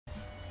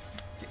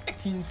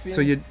Keen Fin.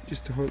 So you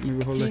just to hold,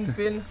 maybe hold Keen like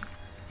Fin.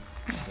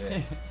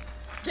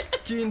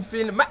 Keen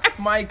Fin.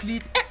 My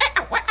cleat.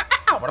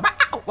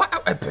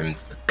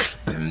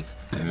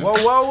 Whoa,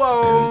 whoa,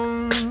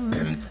 whoa.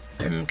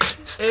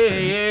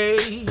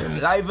 Hey,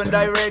 live and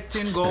direct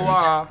in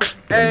Goa.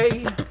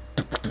 Hey.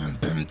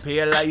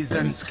 Pale eyes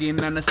and skin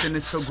and a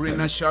sinister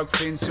grin, a shark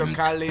fin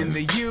circling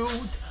the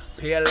youth.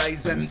 Pale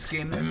eyes and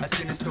skin, a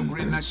sinister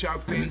grin, a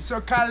shark fin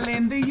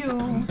circling the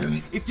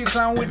youth. If you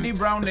clown with the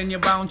brown, then you're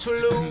bound to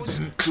lose.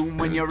 Doom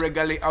when you're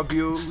regularly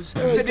abused.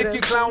 Said if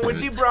you clown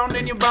with the brown,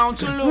 then you're bound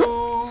to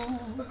lose.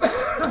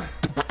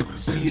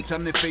 See it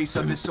on the face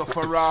of the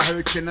sufferer,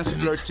 hurting and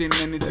splurting,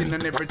 anything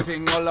and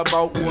everything, all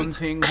about one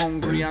thing,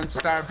 hungry and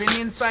starving,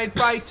 inside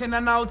fighting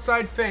and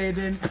outside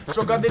fading.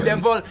 Drug of the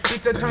devil,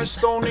 it'll turn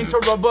stone into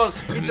rubble,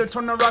 it'll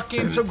turn a rock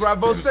into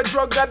gravel. So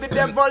drug of the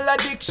devil,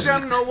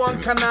 addiction, no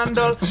one can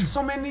handle.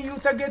 So many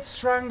youth get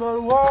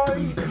strangled,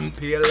 why?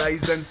 Pale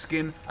eyes and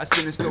skin, a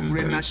sinister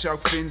grin, a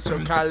shark fin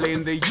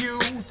circling the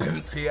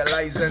youth. Pale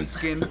eyes and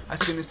skin, a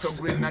sinister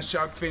grin, a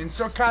shark fin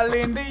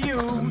circling the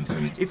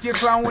youth. If you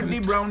clown with the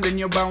brown, then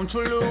you're bound to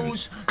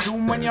lose.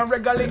 Doom when you're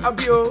regularly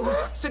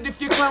abused. Said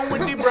if you clown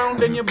with the brown,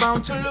 then you're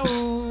bound to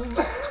lose.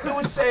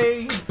 No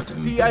say,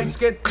 the ice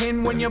get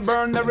thin when you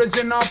burn the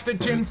resin off the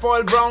gin.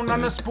 Foil brown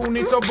on a spoon,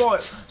 it's a boil.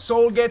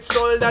 Soul gets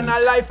soiled and a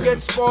life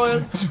gets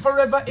spoiled.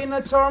 Forever in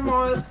a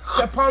turmoil.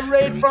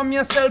 Separate from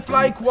yourself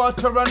like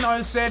water and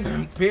oil. Said,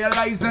 pale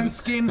eyes and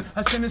skin,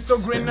 a sinister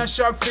grin, a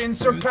shark fin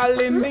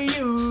circling the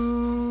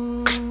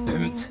youth.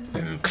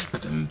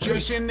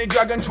 Chasing the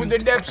dragon through the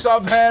depths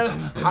of hell.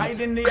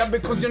 Hiding there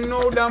because you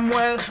know damn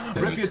well.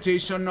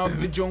 Reputation of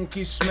the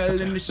junkie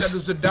smell. In the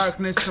shadows of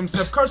darkness, some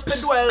self-curse to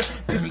dwell.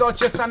 Distort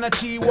your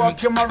sanity,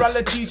 walk your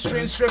morality.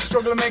 Strain, stress,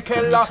 struggle, make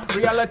hell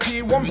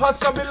reality. One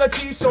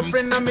possibility,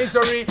 suffering and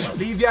misery.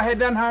 Leave your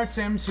head and heart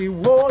empty,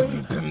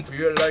 boy.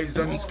 Pale eyes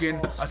and skin,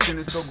 a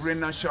sinister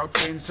grin, a shark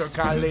fin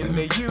circling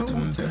the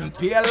youth.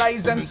 Pale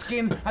eyes and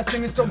skin, a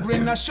sinister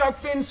grin, a shark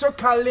fin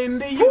circling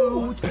the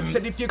youth.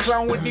 Said if you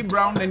clown with the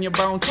brown, then you're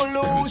bound to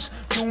lose.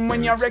 Doom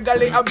when you're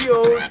regularly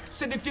abused.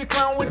 Said if you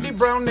clown with the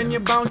brown, then you're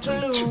bound to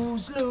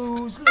lose.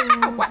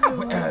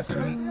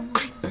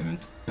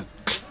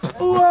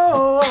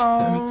 Whoa,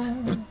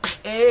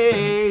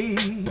 hey.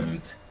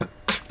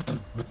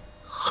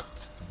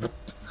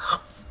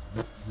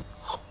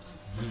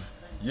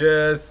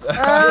 Yes.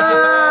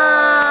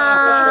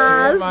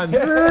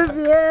 Súper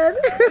bien.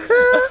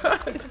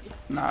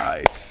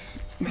 nice.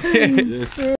 Yes.